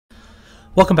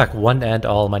Welcome back one and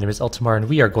all, my name is Eltimar and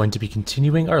we are going to be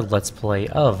continuing our Let's Play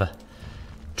of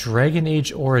Dragon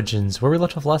Age Origins. Where we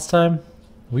left off last time,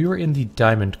 we were in the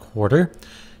Diamond Quarter,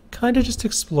 kinda just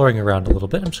exploring around a little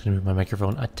bit. I'm just gonna move my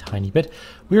microphone a tiny bit.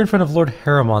 We were in front of Lord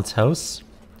Harrimon's house.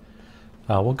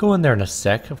 We'll go in there in a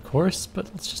sec, of course, but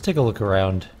let's just take a look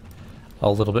around a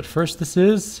little bit first. This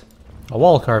is a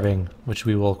wall carving, which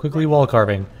we will quickly wall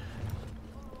carving.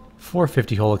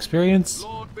 450 whole experience.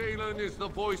 Lord Balin is the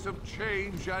voice of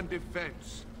change and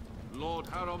defense. Lord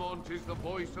Harrimont is the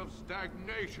voice of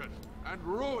stagnation and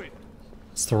ruin.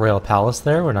 It's the Royal Palace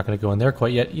there. We're not going to go in there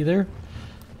quite yet either.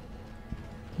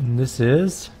 And this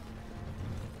is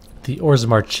the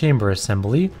Orzammar Chamber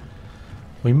Assembly.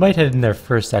 We might head in there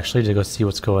first, actually, to go see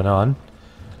what's going on.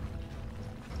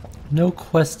 No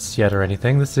quests yet or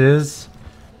anything. This is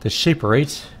the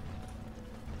Shaperate.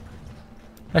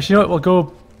 Actually, you know what? We'll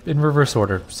go in reverse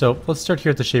order. So let's start here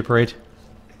at the Shaperate,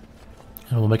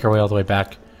 and we'll make our way all the way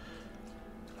back.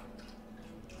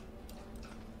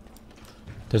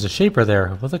 There's a Shaper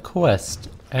there with a quest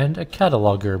and a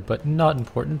cataloger, but not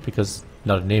important because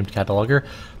not a named cataloger.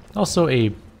 Also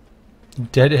a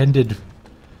dead-ended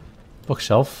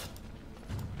bookshelf.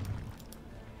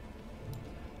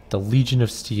 The Legion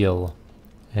of Steel.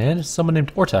 And someone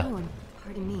named Orta. Oh,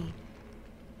 pardon me.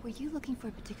 Were you looking for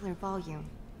a particular volume?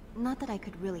 Not that I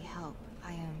could really help.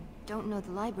 I don't know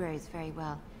the libraries very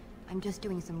well. I'm just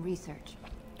doing some research.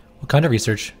 What kind of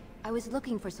research? I was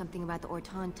looking for something about the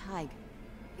Orton Tig.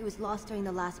 It was lost during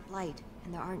the last blight,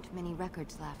 and there aren't many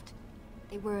records left.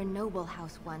 They were a noble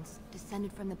house once,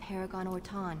 descended from the Paragon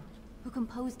Orton, who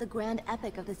composed the grand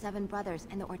epic of the Seven Brothers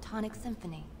and the Ortonic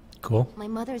Symphony. Cool. My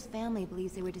mother's family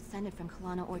believes they were descended from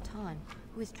Kalana Orton,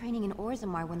 who was training in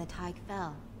Orzammar when the Tig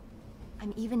fell.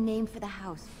 I'm even named for the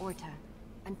house, Orta.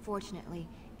 Unfortunately,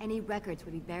 any records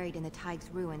would be buried in the Tig's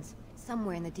ruins,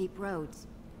 somewhere in the deep roads.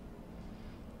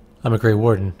 I'm a Grey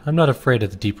Warden. I'm not afraid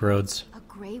of the deep roads. A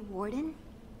Grey Warden?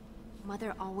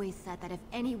 Mother always said that if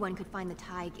anyone could find the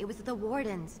Tig, it was the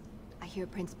Wardens. I hear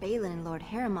Prince Balin and Lord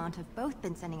Harrimont have both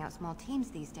been sending out small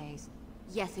teams these days.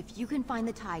 Yes, if you can find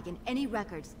the Tig in any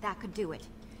records, that could do it.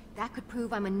 That could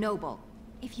prove I'm a noble.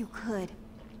 If you could.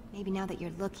 Maybe now that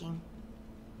you're looking.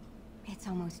 It's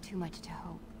almost too much to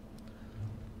hope.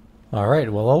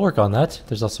 Alright, well, I'll work on that.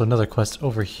 There's also another quest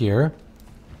over here.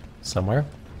 Somewhere.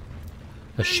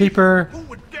 A Shaper... Who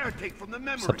would dare take from the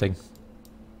memories? something.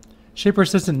 Shaper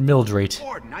Assistant Mildrate.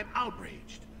 Warden, I'm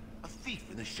outraged. A thief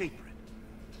in the Shaperate.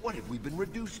 What have we been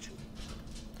reduced to?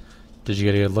 Did you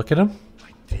get a good look at him?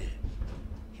 I did.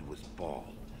 He was bald,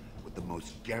 with the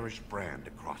most garish brand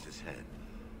across his head.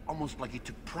 Almost like he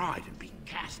took pride in being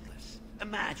castless.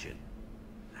 Imagine.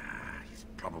 He's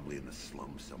probably in the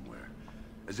slums somewhere.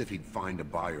 As if he'd find a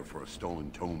buyer for a stolen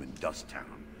tome in Dust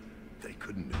Town. They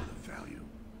couldn't know the value.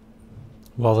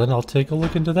 Well, then I'll take a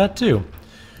look into that too.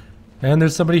 And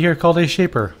there's somebody here called a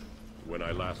Shaper. When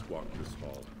I last walked this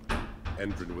hall,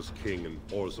 Endrin was king and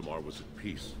Orzammar was at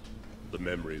peace. The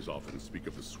memories often speak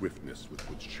of the swiftness with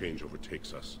which change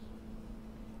overtakes us.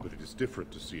 But it is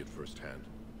different to see it firsthand.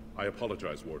 I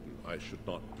apologize, Warden. I should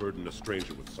not burden a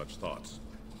stranger with such thoughts.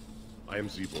 I am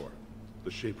Zebor,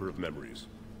 the Shaper of Memories.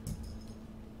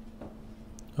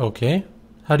 Okay.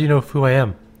 How do you know who I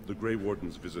am? The Grey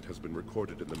Warden's visit has been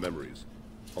recorded in the memories,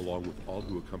 along with all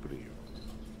who accompany you.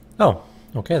 Oh,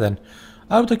 okay then.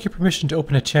 I would like your permission to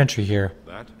open a chantry here.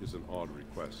 That is an odd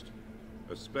request,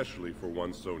 especially for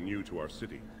one so new to our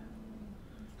city.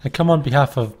 I come on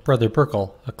behalf of Brother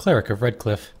Burkle, a cleric of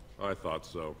Redcliffe. I thought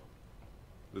so.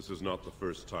 This is not the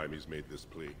first time he's made this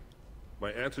plea.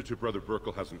 My answer to Brother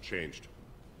Burkle hasn't changed.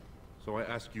 So I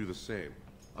ask you the same.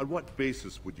 On what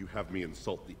basis would you have me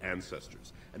insult the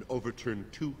ancestors and overturn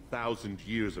 2,000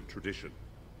 years of tradition?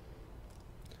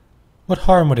 What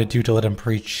harm would it do to let him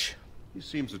preach? He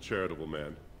seems a charitable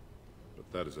man, but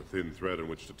that is a thin thread on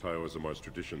which to tie Orzammar's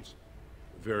traditions.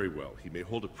 Very well, he may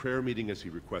hold a prayer meeting as he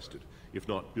requested, if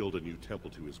not build a new temple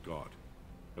to his god.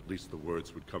 At least the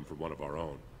words would come from one of our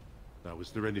own. Now,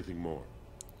 is there anything more?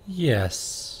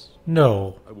 Yes.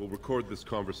 No. I will record this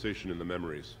conversation in the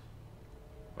memories.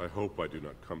 I hope I do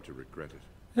not come to regret it.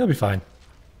 It'll be fine.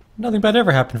 Nothing bad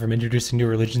ever happened from introducing new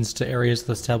religions to areas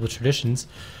with established traditions.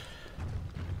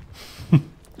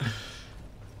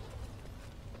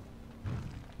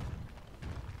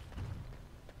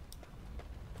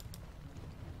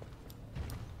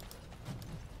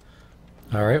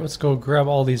 Alright, let's go grab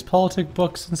all these politic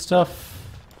books and stuff.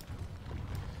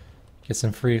 Get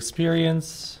some free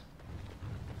experience.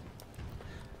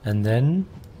 And then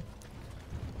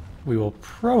we will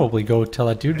probably go tell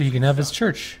that dude he can have his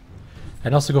church.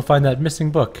 And also go find that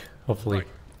missing book, hopefully.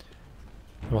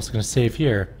 I'm also going to save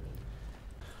here.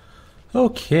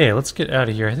 Okay, let's get out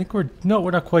of here. I think we're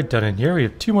not quite done in here. We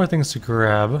have 2 more things to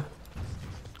grab.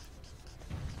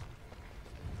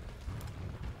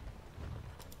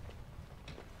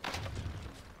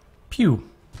 Pew.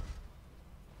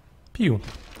 Pew.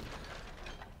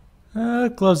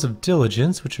 Gloves of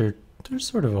Diligence, which are they're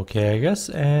sort of okay, I guess.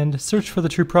 And Search for the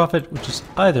True Prophet, which is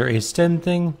either a Sten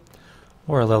thing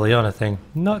or a Leliana thing.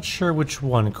 Not sure which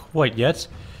one quite yet.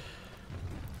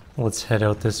 Let's head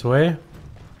out this way.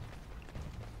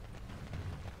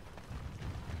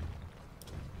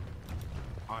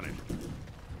 On it.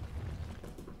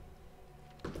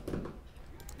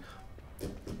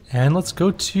 And let's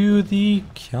go to the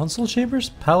Council Chambers?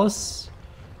 Palace?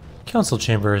 Council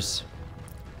Chambers.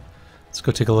 Let's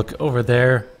go take a look over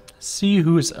there. See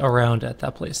who's around at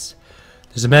that place.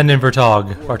 There's a man named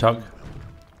Vartog.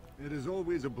 It is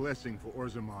always a blessing for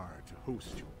Orzammar to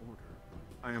host your order.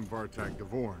 I am Vartag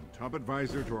Gavorn, top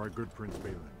advisor to our good Prince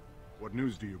Balin. What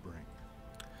news do you bring?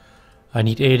 I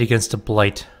need aid against a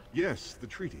blight. Yes, the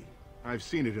treaty. I've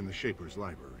seen it in the Shapers'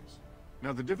 libraries.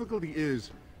 Now the difficulty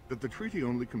is that the treaty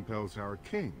only compels our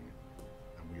king,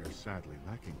 and we are sadly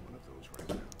lacking one of those right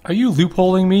now. Are you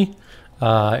loopholing me?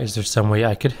 Is there some way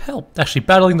I could help? Actually,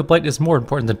 battling the blight is more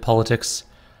important than politics.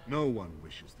 No one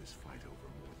wishes this fight over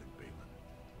more than Balin.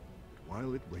 But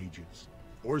while it rages,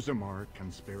 Orzammar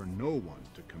can spare no one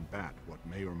to combat what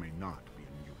may or may not be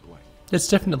a new blight. It's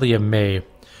definitely a May.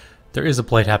 There is a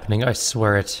blight happening, I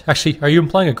swear it. Actually, are you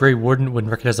implying a Grey Warden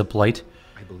wouldn't recognize a blight?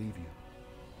 I believe you,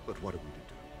 but what are we to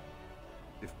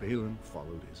do? If Balin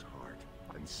followed his heart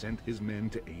and sent his men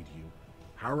to aid you,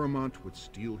 Harrowmont would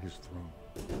steal his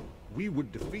throne. We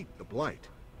would defeat the Blight,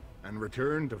 and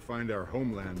return to find our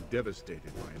homeland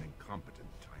devastated by an incompetent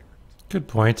tyrant. Good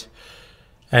point.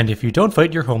 And if you don't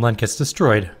fight, your homeland gets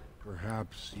destroyed.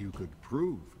 Perhaps you could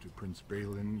prove to Prince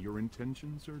Balin your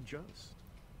intentions are just.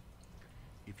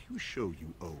 If you show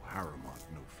you owe Harrowmont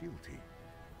no fealty,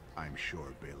 I'm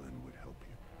sure Balin would help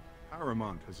you.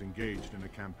 Harrowmont has engaged in a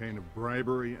campaign of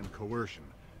bribery and coercion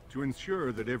to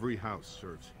ensure that every house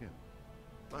serves him.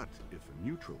 But if a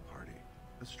neutral party,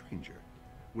 a stranger,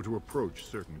 were to approach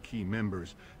certain key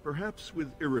members, perhaps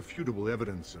with irrefutable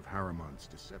evidence of Harrowmont's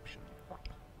deception,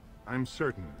 I'm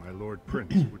certain my Lord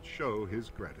Prince would show his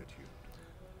gratitude.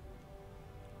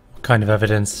 What kind of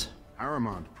evidence?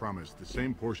 Harrowmont promised the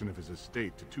same portion of his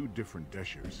estate to 2 different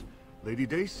Deshers, Lady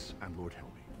Dace and Lord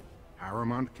Helmy.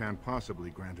 Harrowmont can't possibly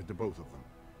grant it to both of them,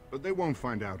 but they won't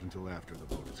find out until after the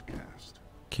vote is cast.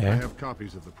 Okay. I have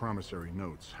copies of the promissory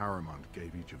notes Harrowmont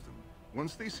gave each of them.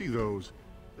 Once they see those,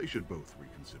 they should both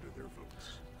reconsider their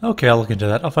votes. Okay, I'll look into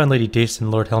that. I'll find Lady Dace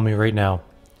and Lord Helmy right now.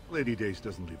 Lady Dace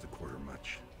doesn't leave the quarter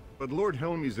much, but Lord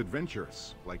Helmy's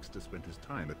adventurous, likes to spend his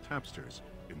time at tapsters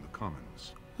in the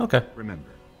Commons. Okay.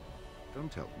 Remember,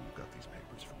 don't tell him you got these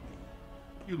papers from me.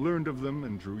 You learned of them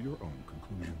and drew your own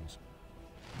conclusions.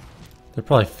 They're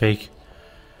probably fake.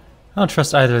 I don't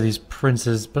trust either of these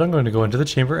princes, but I'm going to go into the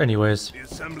chamber anyways. The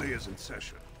assembly is in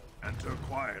session. Enter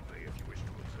quietly if you wish to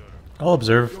observe. I'll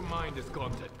observe. Your mind has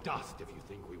gone to dust if you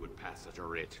think we would pass such a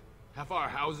writ. Half our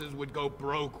houses would go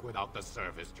broke without the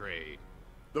service trade.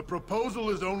 The proposal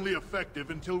is only effective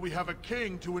until we have a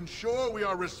king to ensure we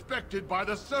are respected by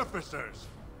the surfacers.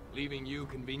 Leaving you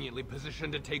conveniently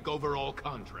positioned to take over all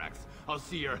contracts. I'll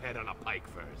see your head on a pike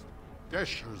first.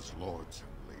 Deshers, lords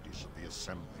and ladies of the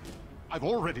assembly. I've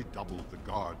already doubled the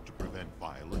guard to prevent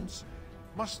violence.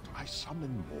 Must I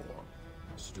summon more?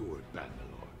 Steward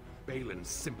Bandalore, Balin's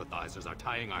sympathizers are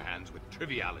tying our hands with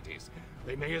trivialities.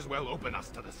 They may as well open us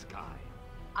to the sky.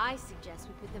 I suggest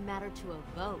we put the matter to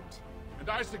a vote. And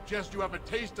I suggest you have a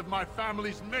taste of my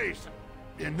family's mace.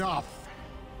 Enough!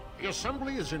 The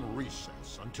assembly is in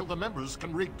recess until the members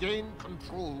can regain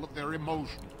control of their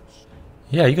emotions.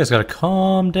 Yeah, you guys gotta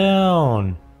calm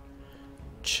down.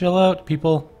 Chill out,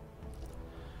 people.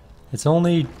 It's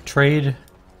only trade.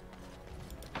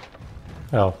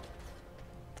 Oh.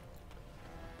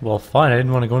 Well, fine. I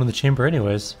didn't want to go into the chamber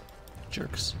anyways.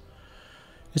 Jerks.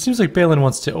 It seems like Balin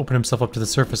wants to open himself up to the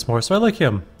surface more, so I like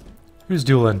him. Who's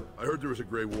dueling? I heard there was a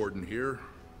Grey Warden here.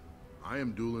 I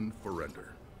am dueling Forrender.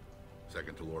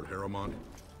 Second to Lord Harrowmont,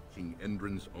 King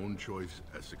Endrin's own choice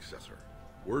as successor.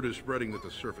 Word is spreading that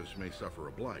the surface may suffer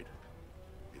a blight.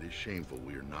 It is shameful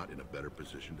we are not in a better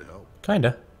position to help.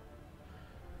 Kinda.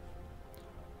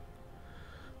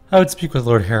 I would speak with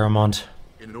Lord Harrowmont.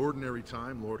 In an ordinary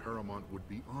time, Lord Harrowmont would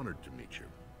be honored to meet you.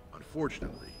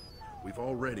 Unfortunately, we've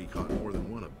already caught more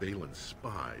than one of Balin's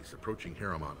spies approaching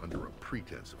Harrowmont under a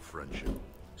pretense of friendship.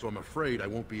 So I'm afraid I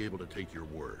won't be able to take your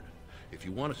word. If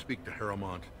you want to speak to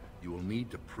Harrowmont, you will need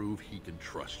to prove he can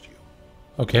trust you.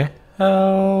 Okay.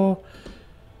 How?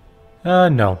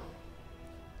 No.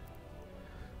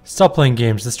 Stop playing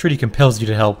games. This treaty compels you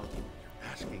to help.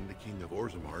 Asking the king of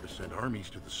Orzammar to send armies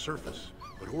to the surface.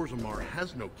 But Orzammar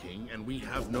has no king, and we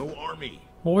have no army.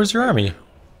 Well, where's your army?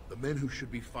 The men who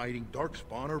should be fighting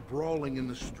Darkspawn are brawling in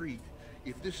the street.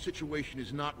 If this situation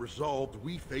is not resolved,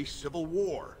 we face civil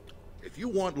war. If you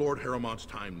want Lord Harrowmont's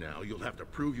time now, you'll have to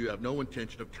prove you have no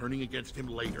intention of turning against him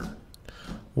later.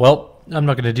 Well, I'm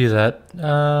not going to do that.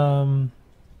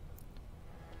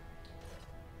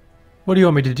 What do you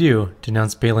want me to do?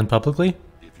 Denounce Balin publicly?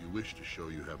 If you wish to show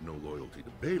you have no loyalty to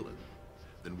Balin,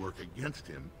 then work against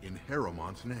him in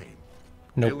Harrowmont's name.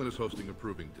 Nope. Balin is hosting a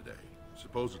proving today,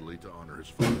 supposedly to honor his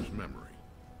father's memory.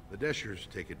 The Deshers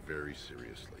take it very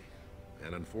seriously,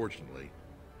 and unfortunately,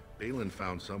 Balin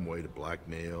found some way to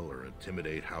blackmail or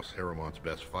intimidate House Harrowmont's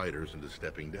best fighters into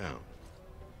stepping down.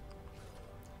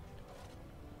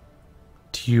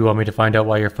 Do you want me to find out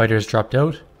why your fighters dropped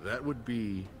out? That would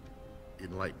be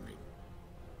enlightening.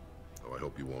 Though I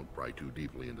hope you won't pry too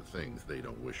deeply into things they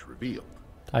don't wish revealed.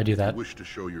 I do If that. you wish to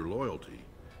show your loyalty,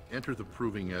 enter the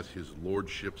proving as his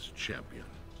lordship's champion.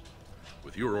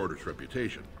 With your order's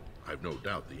reputation, I've no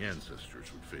doubt the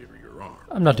ancestors would favor your arm.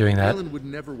 I'm not doing that. Balin would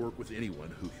never work with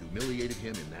anyone who humiliated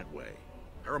him in that way.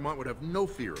 Harrowmont would have no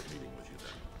fear of meeting with you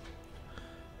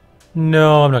then.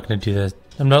 No, I'm not going to do that.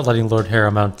 I'm not letting Lord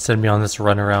Harrowmont send me on this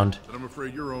run around. Then I'm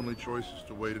afraid your only choice is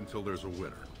to wait until there's a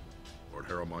winner. Lord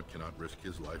Harrowmont cannot risk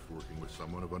his life working with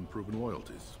someone of unproven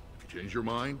loyalties. If you change your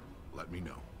mind, let me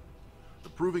know. The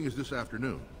proving is this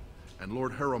afternoon, and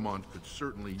Lord Harrowmont could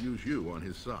certainly use you on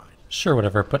his side. Sure,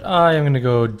 whatever, but I am going to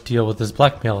go deal with this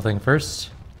blackmail thing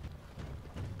first.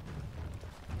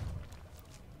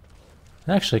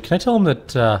 Actually, can I tell him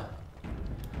that,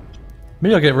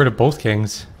 maybe I'll get rid of both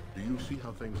kings. Do you see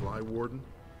how things lie, Warden?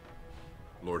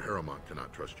 Lord Harrowmont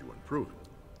cannot trust you unproven,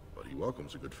 but he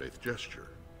welcomes a good faith gesture.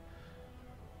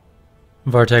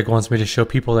 Vartag wants me to show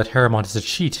people that Harrowmont is a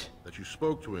cheat. That you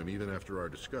spoke to him even after our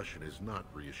discussion is not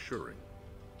reassuring.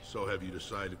 So have you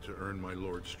decided to earn my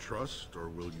lord's trust, or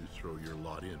will you throw your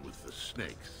lot in with the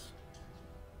snakes?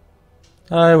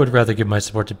 I would rather give my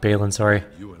support to Balin, sorry.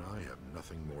 You and I have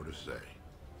nothing more to say.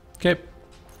 Okay.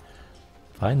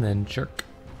 Fine then, jerk.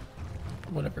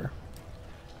 Whatever.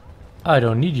 I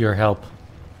don't need your help.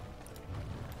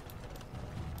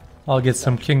 I'll get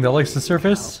some king that likes the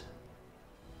surface.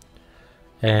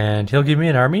 And he'll give me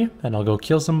an army, and I'll go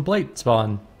kill some blight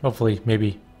spawn. Hopefully,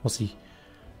 maybe. We'll see.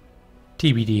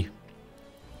 TBD.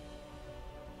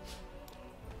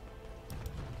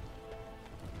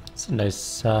 It's a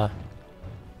nice,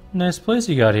 nice place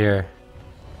you got here.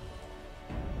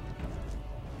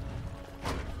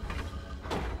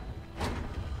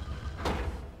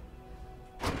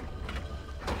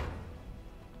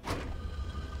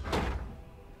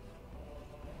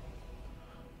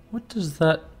 What does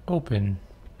that open?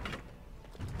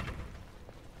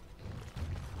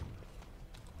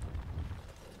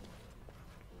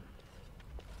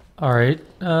 Alright,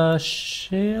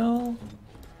 Shale?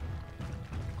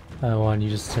 I want you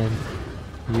to stand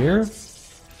here.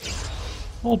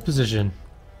 Hold position.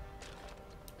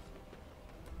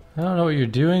 I don't know what you're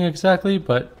doing exactly,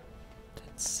 but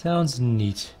it sounds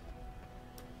neat.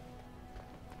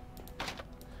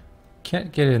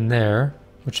 Can't get in there,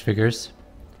 which figures.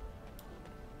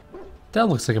 That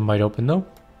looks like it might open though.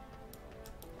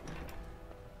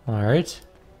 Alright.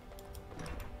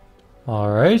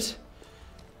 Alright.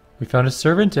 We found a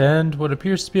servant and what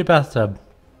appears to be a bathtub.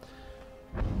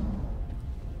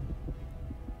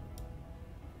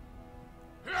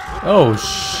 Oh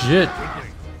shit.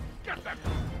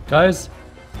 Guys,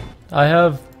 I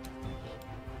have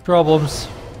problems.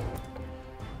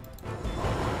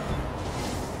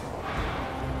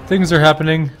 Things are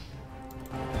happening.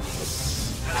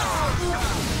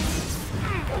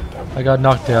 I got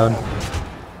knocked down.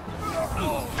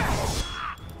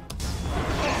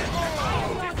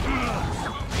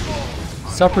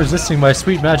 Stop resisting my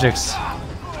sweet magics.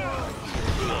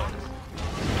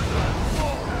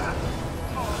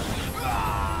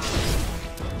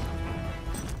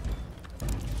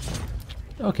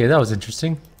 Okay, that was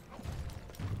interesting.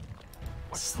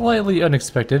 Slightly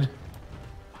unexpected.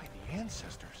 By the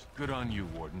ancestors. Good on you,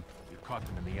 Warden. You caught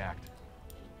them in the act.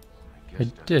 I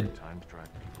did. Times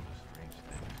drive people to strange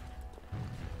things.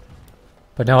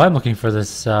 But now I'm looking for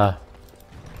this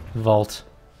vault.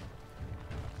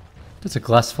 There's a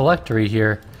glass phylactery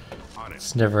here.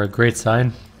 It's never a great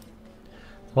sign.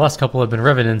 The last couple have been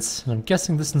revenants, and I'm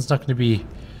guessing this one's not going to be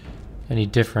any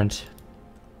different.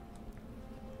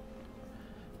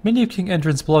 Many of King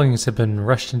Endrin's belongings have been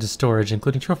rushed into storage,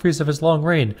 including trophies of his long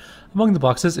reign. Among the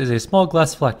boxes is a small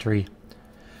glass phylactery.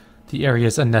 The area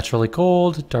is unnaturally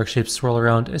cold. Dark shapes swirl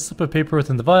around a slip of paper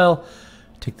within the vial.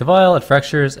 Take the vial, it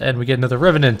fractures, and we get another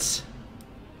Revenant.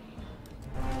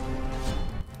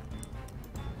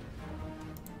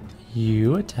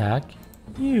 You attack.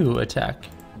 You attack.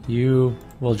 You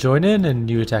will join in, and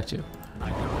you attack too.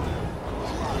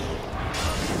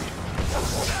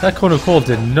 That Cone of Cold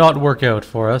did not work out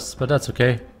for us, but that's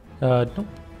okay. Nope.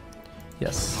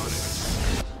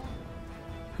 Yes.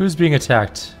 Who's being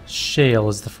attacked? Shale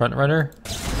is the front runner.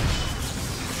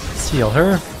 Let's heal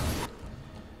her.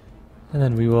 And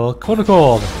then we will Cone of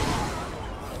Cold.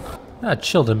 That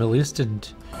chilled him at least,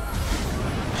 didn't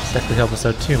exactly help us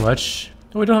out too much.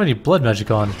 Oh, we don't have any blood magic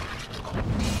on.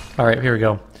 Alright, here we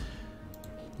go.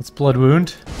 Let's Blood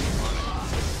Wound.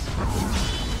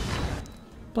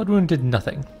 Blood Wound did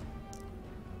nothing.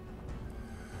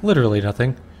 Literally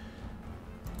nothing.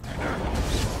 Is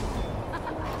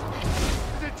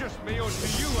it just me or do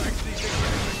you actually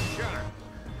think you're a shark?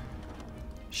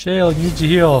 Shale, you need to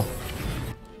heal.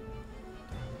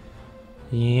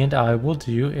 And I will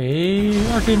do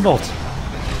a Arcane Bolt.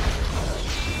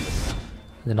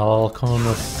 And then I'll Cone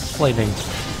of Lightning.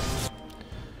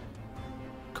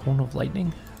 Cone of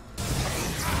Lightning?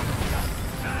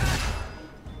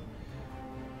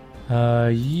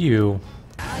 You.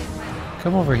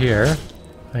 Come over here.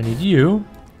 I need you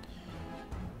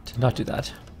to not do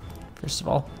that, first of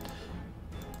all.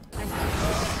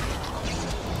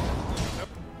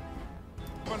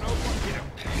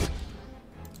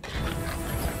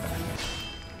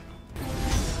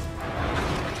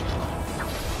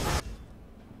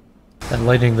 That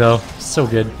lightning, though, so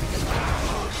good.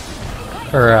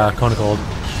 Or, Cone of Cold.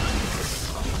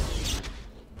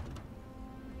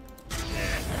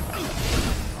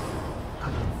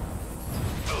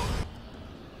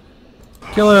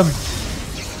 Kill him!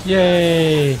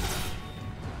 Yay!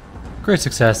 Great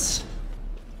success.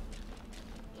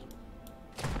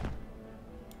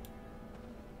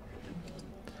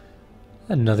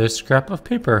 Another scrap of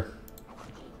paper.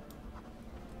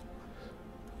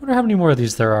 I wonder how many more of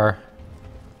these there are.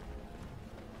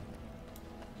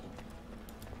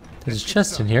 There's a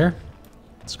chest in here.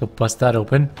 Let's go bust that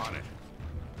open.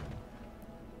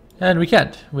 And we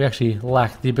can't. We actually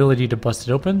lack the ability to bust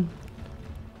it open.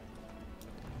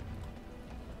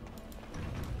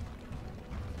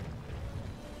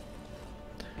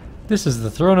 This is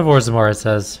the Throne of Orzammar, it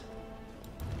says.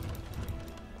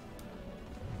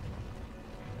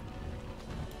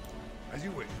 As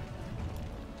you wish.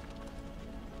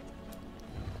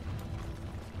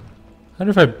 I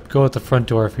wonder if I go out the front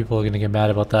door if people are going to get mad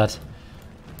about that.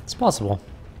 It's possible.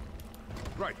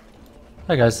 Right.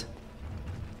 Hi, guys.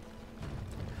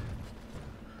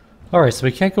 Alright, so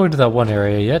we can't go into that one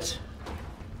area yet.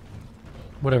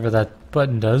 Whatever that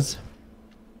button does.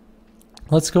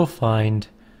 Let's go find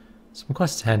some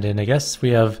quests to hand in, I guess.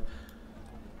 We have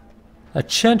a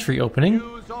chantry opening.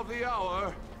 News of the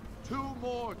hour. 2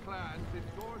 more clans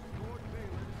endorse Lord Balin.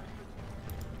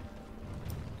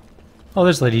 Oh,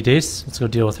 there's Lady Dace. Let's go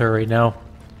deal with her right now.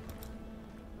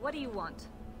 What do you want?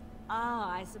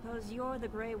 Ah, I suppose you're the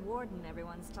Grey Warden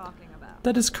everyone's talking about.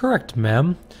 That is correct,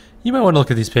 ma'am. You might want to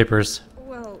look at these papers.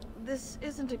 Well, this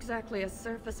isn't exactly a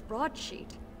surface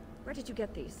broadsheet. Where did you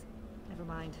get these? Never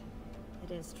mind.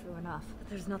 It is true enough, but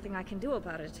there's nothing I can do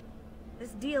about it.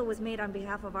 This deal was made on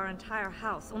behalf of our entire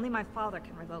house. Only my father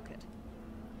can revoke it.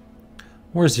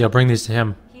 Where is he? I'll bring these to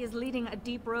him. He is leading a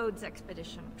deep roads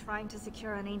expedition, trying to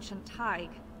secure an ancient thaig.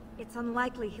 It's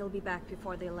unlikely he'll be back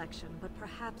before the election, but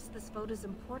perhaps this vote is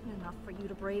important enough for you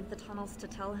to brave the tunnels to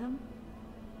tell him?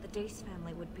 The Dace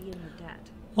family would be in your debt.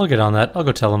 I'll get on that. I'll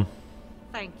go tell him.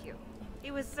 Thank you.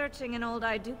 He was searching an old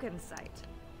Idukan site.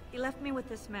 He left me with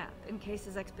this map, in case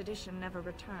his expedition never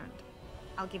returned.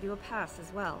 I'll give you a pass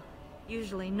as well.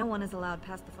 Usually, no one is allowed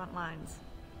past the front lines.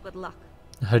 Good luck.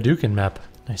 A Hadouken map.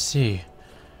 I see.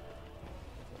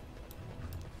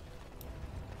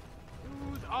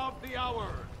 News of the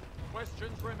hour.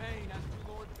 Questions remain as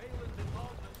to Lord Balin's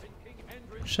involvement in King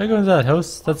Endrin's... Should I go into that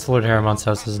house? That's Lord Harriman's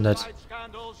house, isn't it?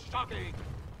 Scandal shocking.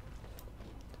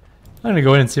 I'm gonna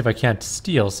go in and see if I can't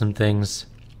steal some things.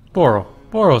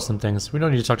 Borrow some things. We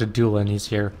don't need to talk to Doolin, he's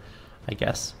here, I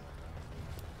guess.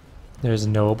 There's a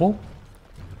noble.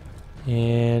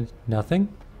 And nothing.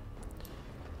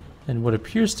 And what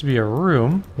appears to be a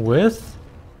room with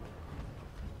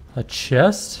a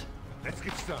chest. Let's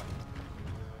get started.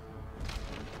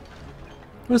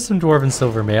 With some dwarven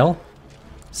silver mail.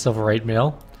 Silverite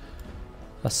mail.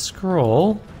 A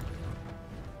scroll.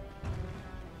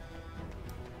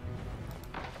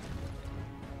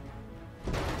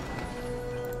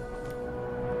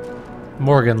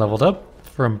 Morgan leveled up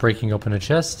from breaking open a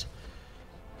chest.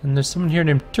 And there's someone here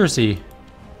named Tursi.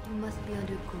 You must be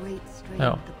under great strain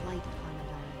Oh. with the blight upon the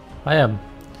valley. I am.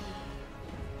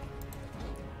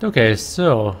 Okay,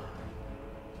 so...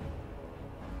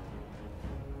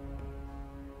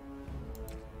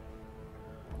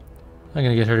 I'm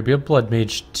gonna get her to be a blood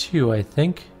mage too, I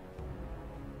think.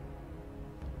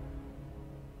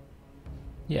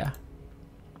 Yeah.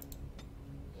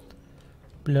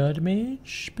 Blood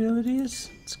mage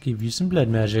abilities? Let's give you some blood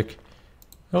magic.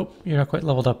 Oh, you're not quite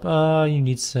leveled up. You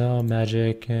need some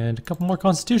magic and a couple more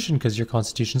constitution because your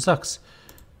constitution sucks.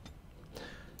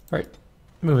 Alright,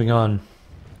 moving on.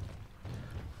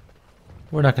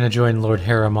 We're not going to join Lord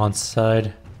Haramont's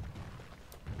side.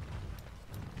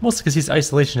 Mostly because he's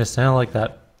isolationist and I don't like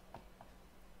that.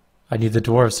 I need the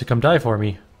dwarves to come die for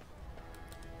me.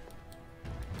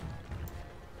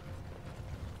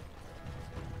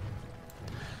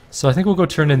 So I think we'll go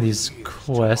turn in these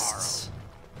quests.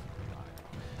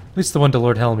 At least the one to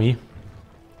Lord Helmy.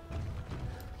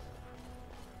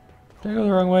 Did I go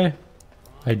the wrong way?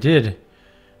 I did.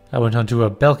 I went onto a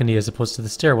balcony as opposed to the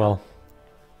stairwell.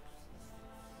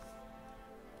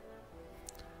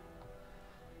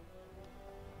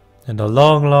 And a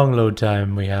long, long load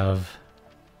time we have.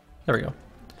 There we go.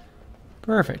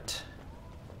 Perfect.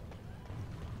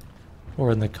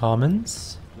 We're in the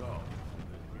commons.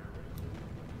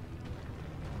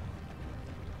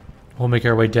 We'll make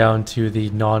our way down to the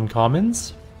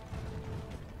non-commons.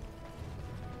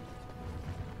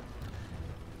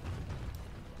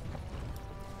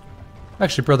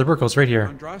 Actually, Brother Burkle's right here.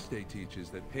 Andraste teaches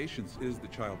that patience is the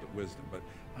child of wisdom, but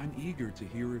I'm eager to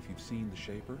hear if you've seen the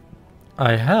Shaper.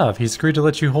 I have. He's agreed to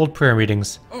let you hold prayer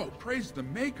meetings. Oh, praise the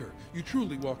Maker! You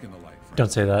truly walk in the light, friend.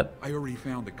 Don't say that. I already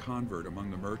found a convert among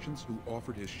the merchants who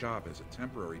offered his shop as a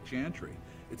temporary chantry.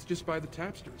 It's just by the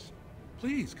tapsters.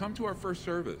 Please, come to our first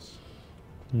service.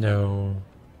 No.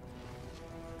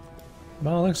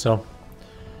 Well, I don't think so.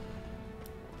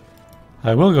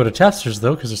 I will go to Tapsters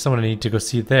though, because there's someone I need to go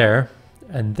see there.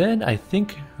 And then I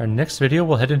think our next video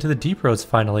we'll head into the Deep Roads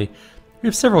finally. We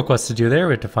have several quests to do there.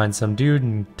 We have to find some dude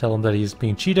and tell him that he's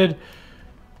being cheated.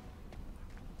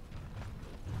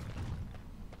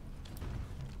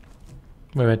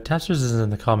 Wait a minute, Tapsters isn't in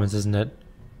the commons, isn't it?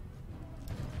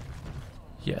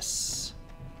 Yes.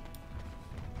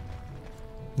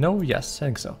 No? Yes, I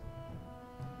think so.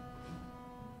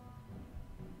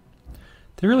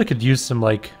 They really could use some,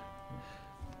 like,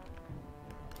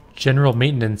 general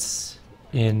maintenance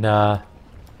in the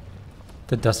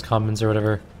Dust Commons or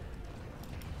whatever.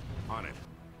 On it.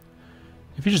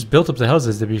 If you just built up the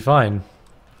houses, they'd be fine.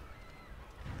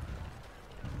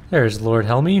 There's Lord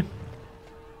Helmy.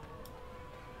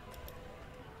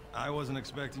 I wasn't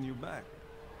expecting you back.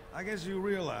 I guess you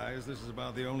realize this is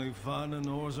about the only fun in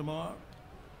Orzammar?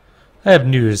 I have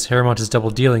news. Haramont is double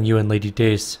dealing you and Lady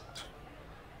Dace.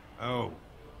 Oh,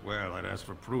 well, I'd ask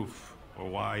for proof, or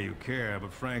why you care,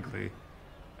 but frankly,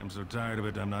 I'm so tired of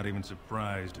it I'm not even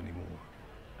surprised anymore.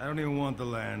 I don't even want the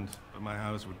land, but my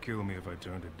house would kill me if I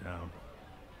turned it down.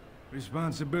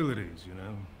 Responsibilities, you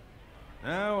know.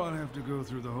 Now I'll have to go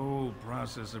through the whole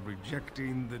process of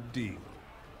rejecting the deal.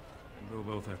 And we'll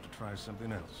both have to try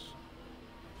something else.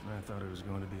 And I thought it was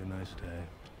going to be a nice day.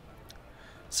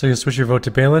 So you switch your vote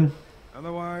to Balin?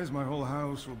 Otherwise, my whole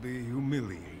house will be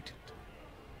humiliated.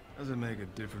 Doesn't make a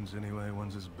difference anyway,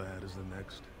 one's as bad as the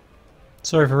next.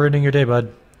 Sorry for ruining your day,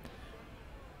 bud.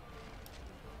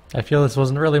 I feel this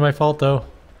wasn't really my fault, though.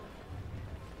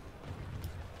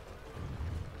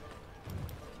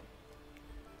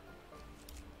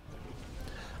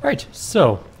 Alright,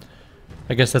 so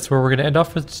I guess that's where we're going to end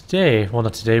off for today. Well,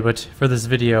 not today, but for this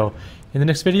video. In the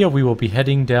next video, we will be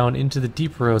heading down into the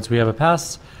Deep Roads. We have a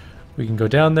pass. We can go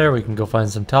down there. We can go find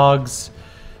some togs.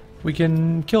 We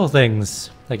can kill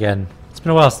things again. It's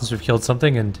been a while since we've killed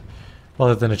something, and well,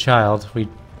 other than a child, we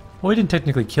didn't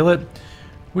technically kill it.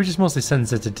 We just mostly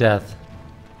sentenced it to death.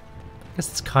 I guess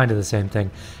it's kind of the same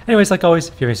thing. Anyways, like always,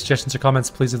 if you have any suggestions or comments,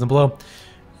 please leave them below.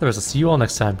 Otherwise, I'll see you all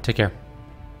next time. Take care.